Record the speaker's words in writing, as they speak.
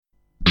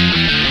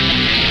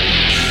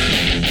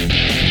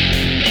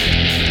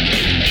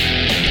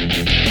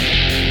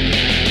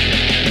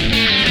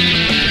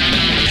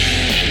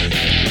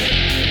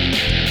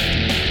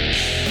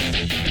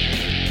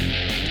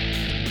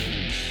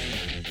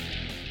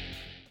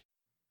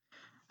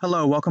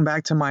Hello, welcome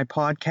back to my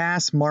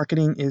podcast,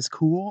 Marketing is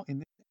Cool. In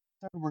this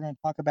episode, we're going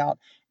to talk about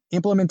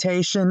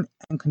implementation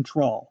and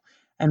control.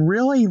 And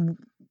really,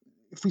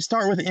 if we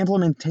start with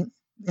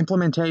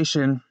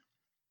implementation,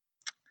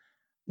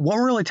 what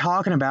we're really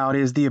talking about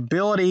is the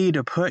ability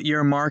to put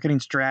your marketing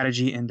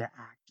strategy into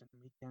action.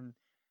 We can,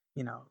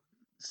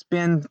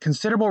 spend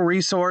considerable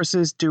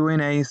resources doing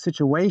a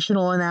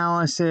situational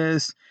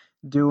analysis,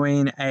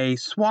 doing a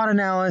SWOT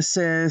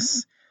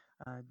analysis,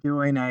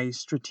 doing a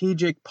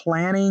strategic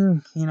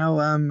planning,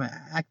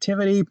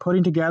 activity,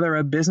 putting together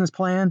a business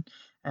plan,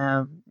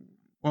 or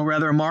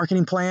rather a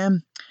marketing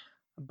plan.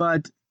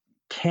 But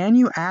can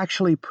you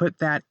actually put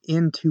that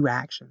into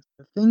action?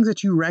 The things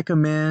that you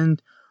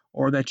recommend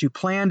or that you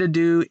plan to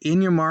do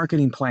in your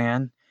marketing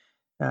plan,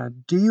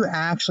 do you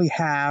actually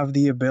have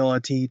the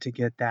ability to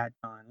get that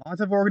done?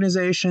 Lots of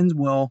organizations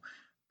will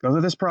go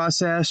through this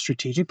process,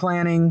 strategic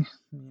planning,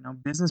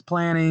 business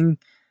planning,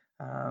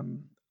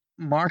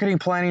 marketing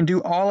planning,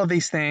 do all of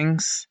these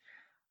things,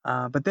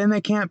 but then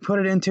they can't put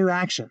it into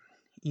action.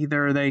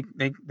 Either they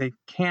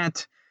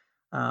can't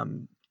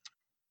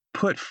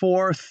put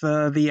forth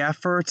the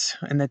effort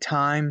and the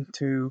time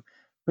to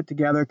put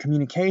together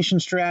communication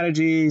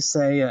strategies,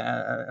 say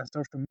a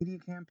social media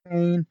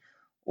campaign,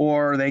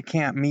 or they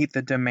can't meet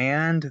the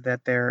demand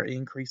that their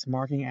increased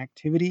marketing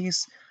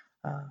activities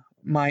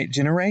might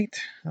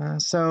generate.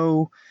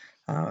 So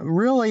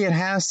really it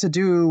has to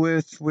do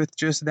with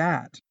just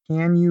that.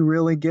 Can you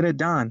really get it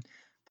done?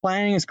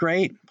 Planning is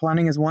great.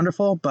 Planning is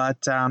wonderful,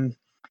 but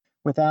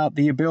without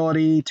the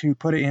ability to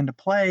put it into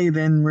play,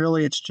 then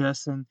really it's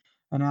just an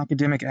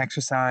academic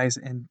exercise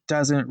and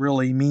doesn't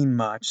really mean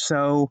much.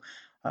 So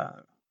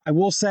I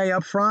will say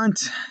up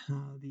front,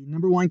 the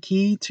number one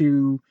key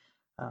to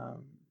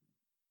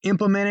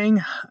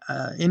implementing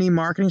any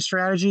marketing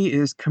strategy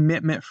is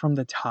commitment from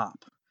the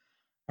top.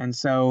 And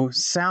so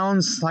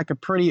sounds like a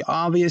pretty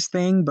obvious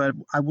thing, but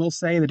I will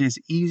say that it's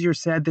easier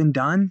said than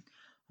done.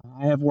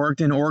 I have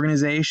worked in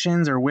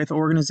organizations or with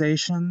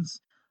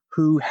organizations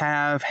who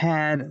have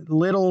had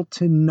little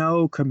to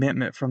no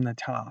commitment from the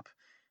top.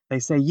 They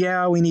say,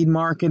 yeah, we need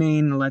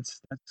marketing. Let's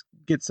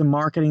get some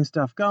marketing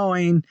stuff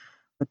going.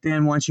 But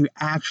then once you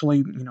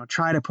actually,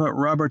 try to put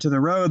rubber to the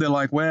road, they're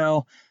like,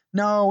 well,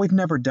 no, we've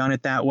never done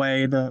it that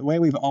way. The way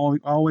we've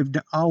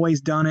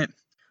always done it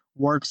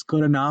works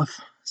good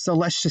enough. So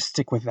let's just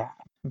stick with that.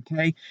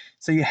 Okay.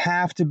 So you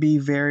have to be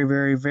very,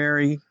 very,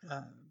 very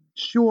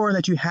sure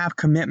that you have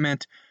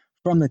commitment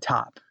from the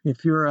top.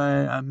 If you're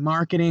a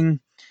marketing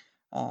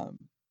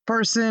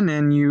person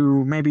and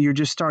you're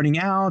just starting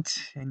out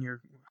and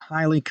you're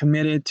highly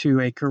committed to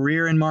a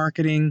career in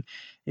marketing,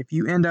 if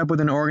you end up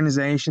with an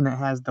organization that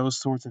has those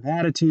sorts of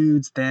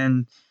attitudes,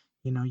 then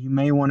you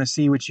may want to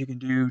see what you can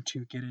do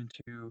to get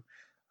into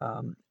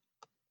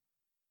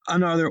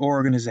another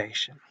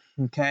organization.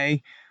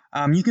 Okay.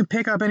 You can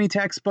pick up any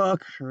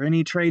textbook or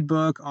any trade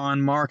book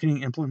on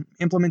marketing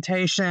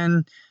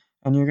implementation,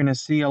 and you're going to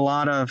see a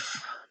lot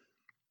of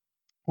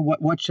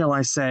what shall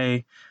I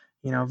say,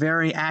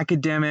 very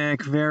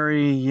academic,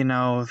 very,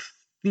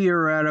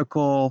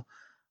 theoretical,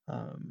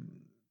 a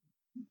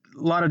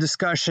lot of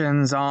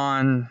discussions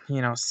on,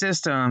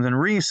 systems and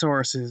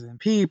resources and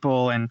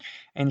people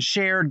and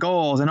shared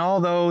goals, and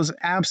all those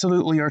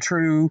absolutely are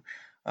true.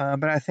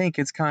 But I think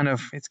it's kind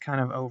of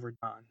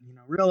overdone.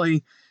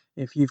 Really,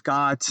 if you've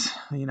got,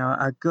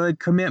 a good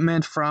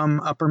commitment from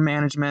upper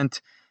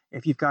management,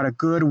 if you've got a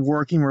good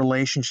working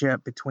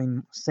relationship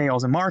between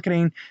sales and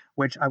marketing,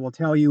 which I will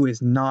tell you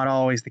is not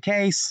always the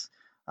case,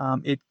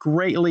 it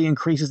greatly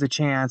increases the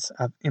chance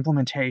of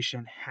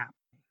implementation happening.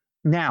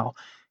 Now,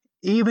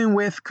 even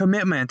with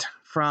commitment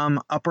from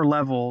upper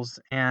levels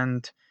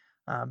and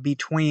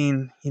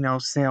between,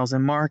 sales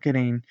and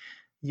marketing,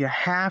 you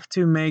have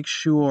to make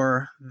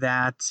sure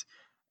that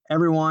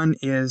everyone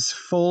is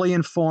fully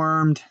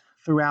informed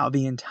throughout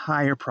the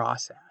entire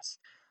process.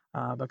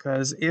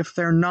 Because if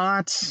they're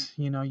not,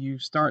 you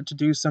start to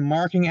do some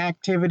marketing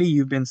activity,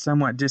 you've been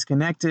somewhat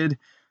disconnected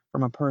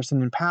from a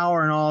person in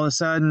power, and all of a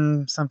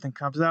sudden something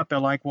comes up. They're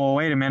like, well,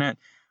 wait a minute,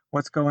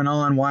 what's going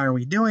on? Why are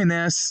we doing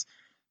this?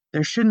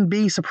 There shouldn't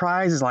be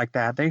surprises like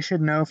that. They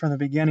should know from the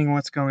beginning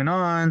what's going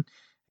on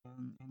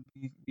and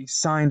be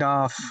signed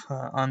off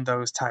on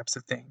those types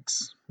of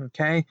things.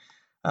 Okay.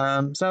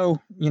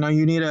 So,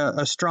 you need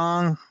a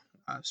strong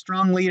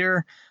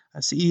leader, a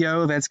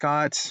CEO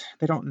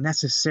they don't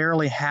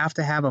necessarily have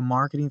to have a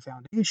marketing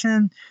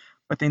foundation,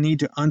 but they need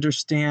to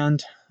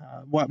understand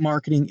what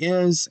marketing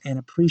is and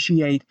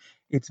appreciate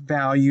its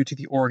value to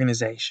the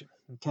organization.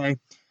 Okay.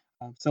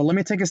 So let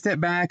me take a step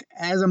back.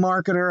 As a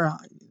marketer,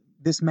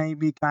 this may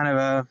be kind of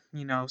a,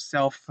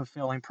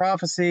 self-fulfilling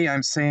prophecy.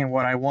 I'm saying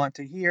what I want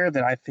to hear,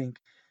 that I think,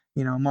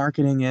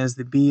 marketing is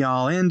the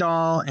be-all,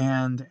 end-all,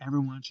 and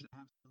everyone should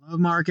love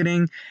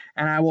marketing.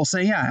 And I will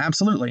say, yeah,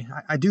 absolutely.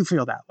 I do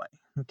feel that way.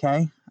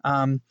 Okay.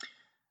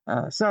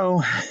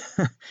 So,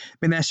 I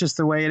mean, that's just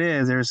the way it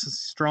is. There's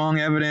strong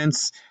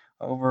evidence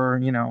over,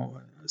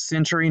 a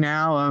century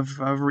now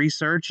of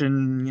research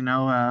and,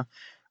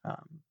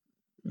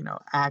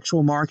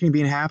 actual marketing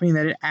being happening,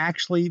 that it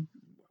actually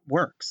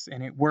works,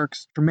 and it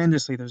works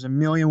tremendously. There's a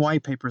million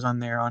white papers on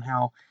there on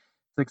how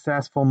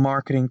successful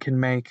marketing can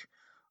make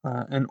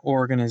an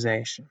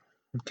organization.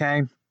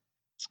 Okay.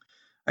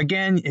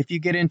 Again, if you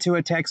get into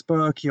a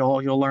textbook,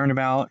 you'll learn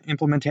about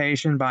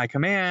implementation by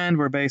command,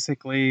 where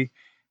basically,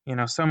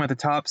 someone at the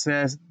top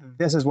says,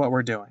 this is what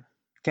we're doing.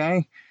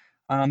 Okay.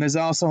 There's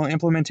also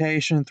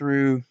implementation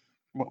through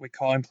what we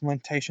call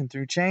implementation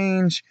through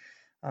change,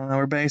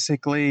 where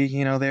basically,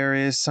 there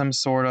is some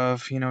sort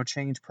of,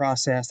 change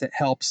process that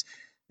helps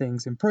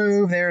things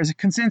improve. There is a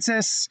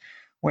consensus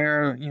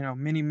where,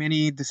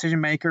 many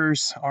decision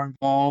makers are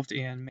involved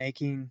in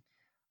making,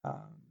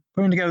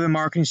 putting together the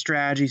marketing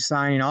strategy,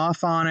 signing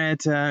off on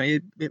it.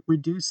 It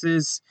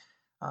reduces,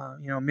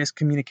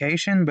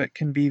 miscommunication, but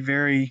can be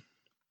very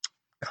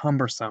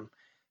cumbersome.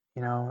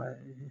 If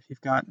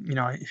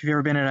you've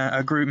ever been in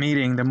a group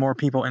meeting, the more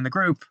people in the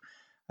group,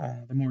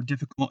 the more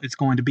difficult it's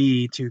going to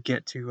be to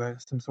get to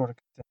some sort of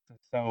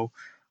consensus. So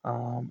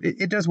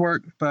it does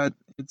work, but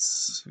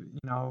it's,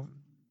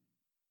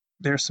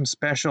 there's some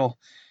special,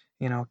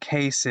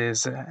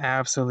 cases,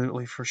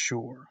 absolutely for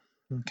sure.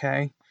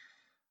 Okay.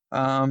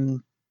 Part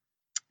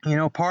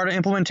of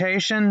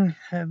implementation,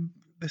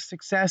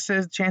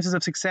 the chances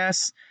of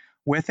success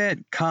with it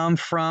come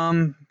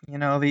from,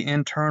 the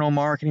internal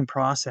marketing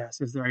process.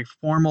 Is there a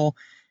formal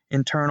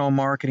internal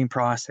marketing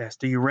process?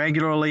 Do you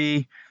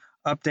regularly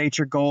update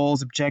your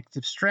goals,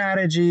 objective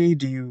strategy?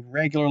 Do you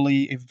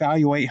regularly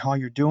evaluate how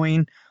you're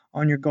doing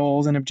on your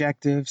goals and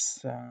objectives?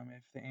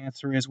 If the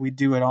answer is we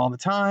do it all the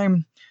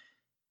time,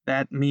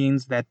 that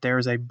means that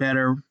there's a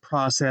better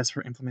process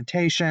for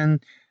implementation.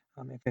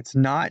 If it's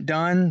not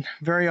done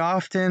very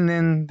often,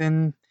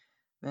 then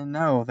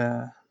no,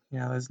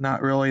 there's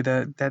not really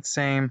that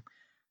same,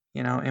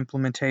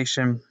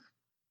 implementation,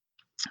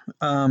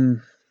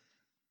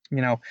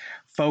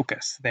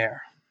 focus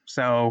there.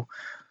 So,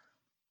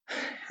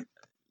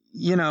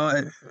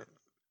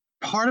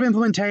 part of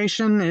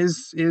implementation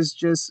is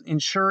just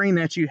ensuring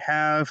that you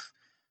have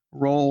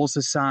roles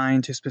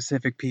assigned to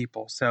specific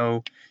people.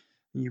 So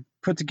you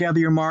put together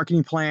your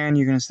marketing plan,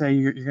 you're going to say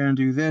you're going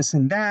to do this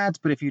and that,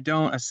 but if you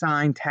don't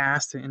assign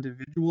tasks to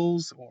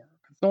individuals or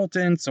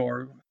consultants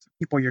or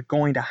people you're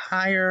going to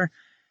hire,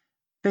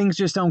 things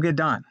just don't get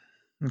done.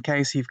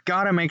 Okay, so you've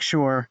got to make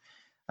sure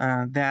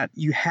that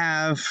you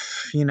have,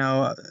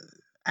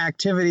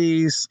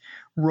 activities,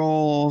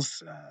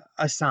 roles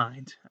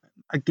assigned.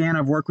 Again,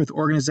 I've worked with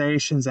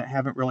organizations that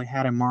haven't really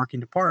had a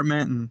marketing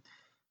department, and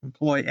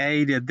employee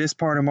A did this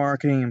part of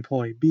marketing,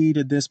 employee B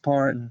did this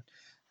part, and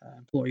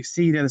employee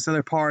C did this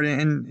other part,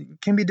 and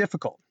it can be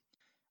difficult.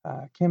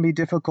 Can be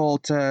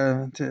difficult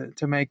to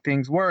make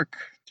things work,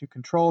 to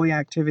control the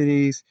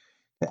activities,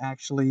 to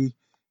actually,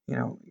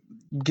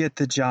 get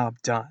the job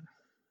done.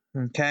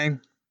 Okay.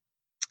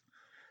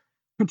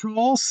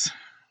 Controls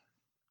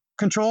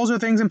are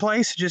things in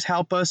place to just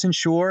help us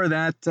ensure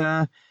that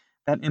that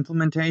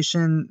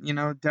implementation,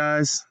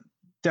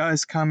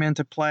 does come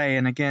into play.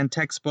 And again,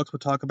 textbooks will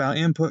talk about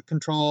input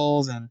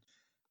controls and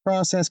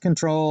process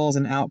controls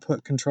and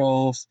output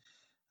controls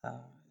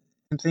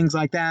and things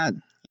like that.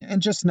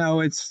 And just know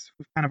we've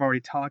kind of already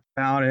talked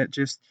about it.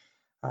 Just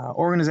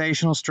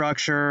organizational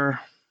structure,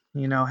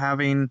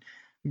 having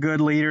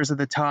good leaders at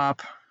the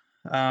top.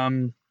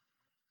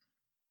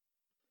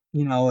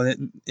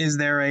 Is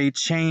there a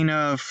chain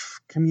of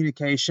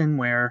communication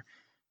where,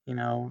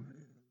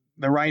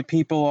 the right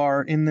people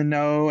are in the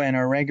know and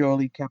are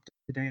regularly kept up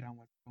to date on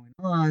what's going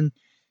on,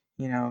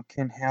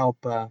 can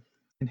help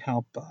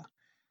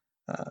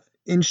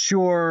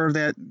ensure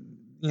that,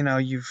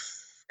 you've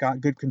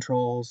got good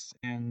controls,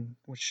 and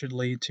which should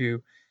lead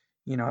to,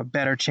 a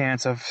better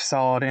chance of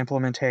solid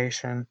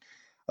implementation.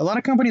 A lot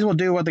of companies will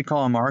do what they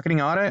call a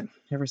marketing audit.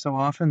 Every so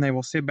often, they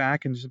will sit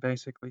back and just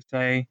basically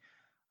say,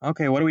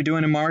 okay, what are we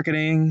doing in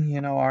marketing?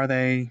 What are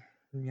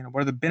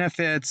the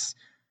benefits?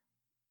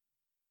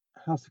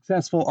 How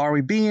successful are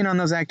we being on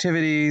those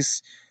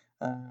activities?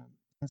 And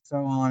so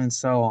on and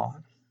so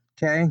on.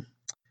 Okay.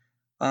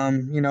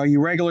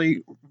 You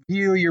regularly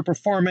view your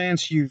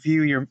performance, you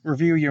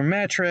review your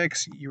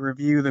metrics, you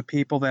review the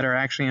people that are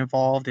actually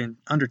involved in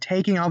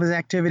undertaking all these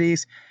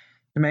activities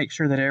to make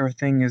sure that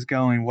everything is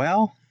going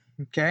well.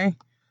 Okay.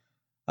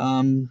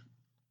 And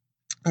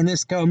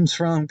this comes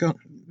from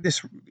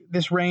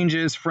this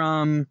ranges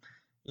from,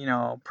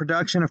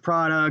 production of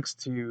products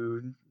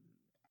to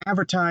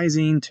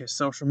advertising to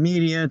social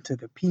media to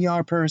the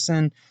PR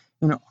person.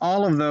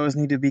 All of those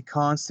need to be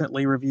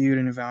constantly reviewed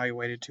and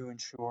evaluated to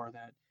ensure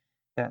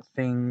that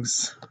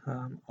things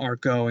are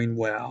going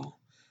well.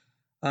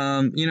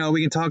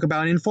 We can talk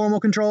about informal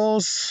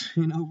controls,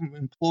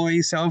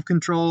 employee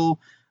self-control,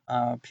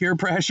 peer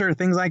pressure,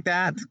 things like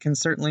that can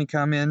certainly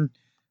come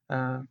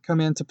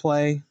into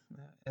play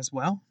as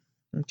well.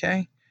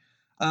 Okay.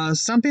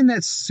 Something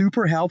that's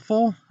super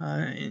helpful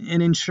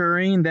in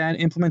ensuring that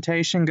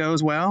implementation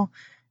goes well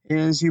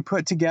is you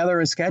put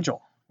together a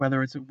schedule,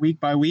 whether it's week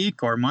by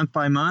week or month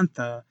by month.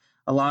 A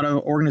lot of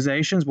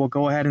organizations will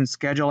go ahead and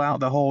schedule out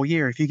the whole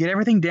year. If you get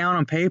everything down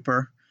on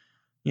paper,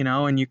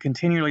 and you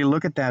continually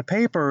look at that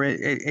paper,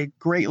 it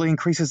greatly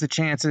increases the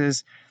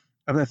chances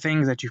of the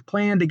things that you've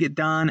planned to get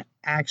done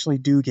actually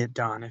do get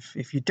done.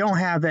 If you don't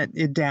have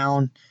it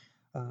down,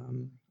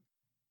 um,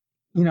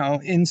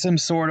 in some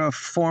sort of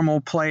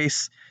formal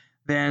place,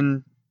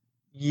 then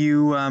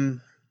you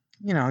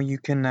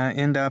can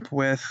end up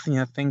with,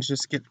 things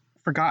just get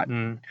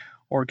forgotten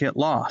or get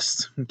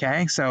lost.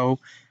 Okay, so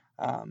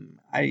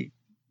I,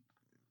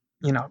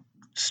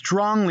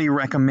 strongly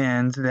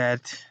recommend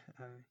that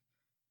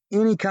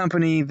any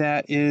company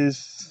that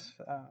is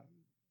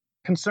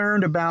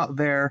concerned about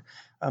their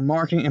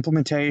marketing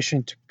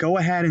implementation to go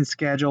ahead and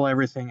schedule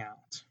everything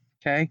out.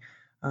 Okay,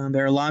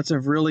 there are lots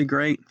of really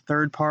great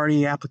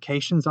third-party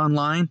applications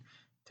online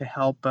to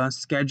help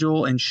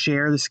schedule and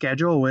share the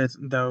schedule with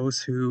those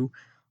who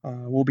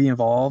will be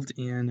involved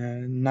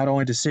in not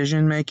only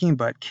decision making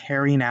but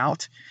carrying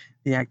out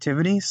the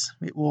activities.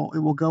 It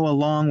will go a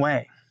long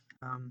way.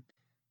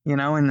 And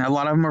a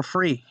lot of them are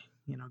free.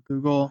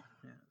 Google.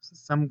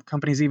 Some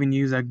companies even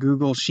use a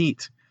Google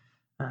Sheet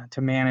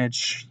to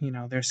manage,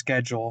 their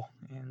schedule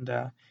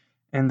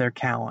and their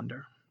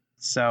calendar.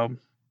 So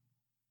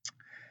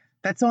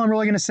that's all I'm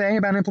really going to say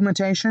about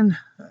implementation.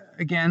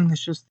 Again,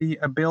 it's just the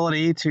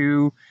ability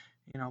to,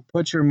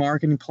 put your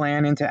marketing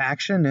plan into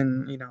action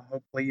and,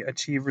 hopefully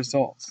achieve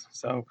results.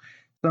 So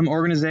some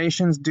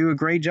organizations do a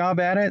great job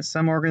at it.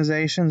 Some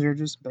organizations are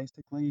just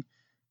basically,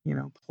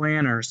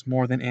 planners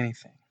more than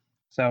anything.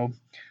 So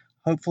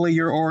hopefully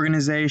your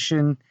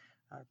organization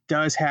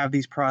does have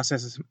these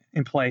processes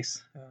in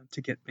place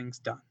to get things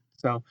done.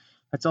 So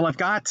that's all I've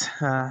got.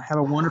 Have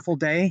a wonderful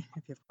day.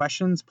 If you have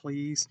questions,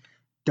 please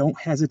don't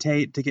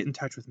hesitate to get in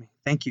touch with me.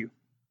 Thank you.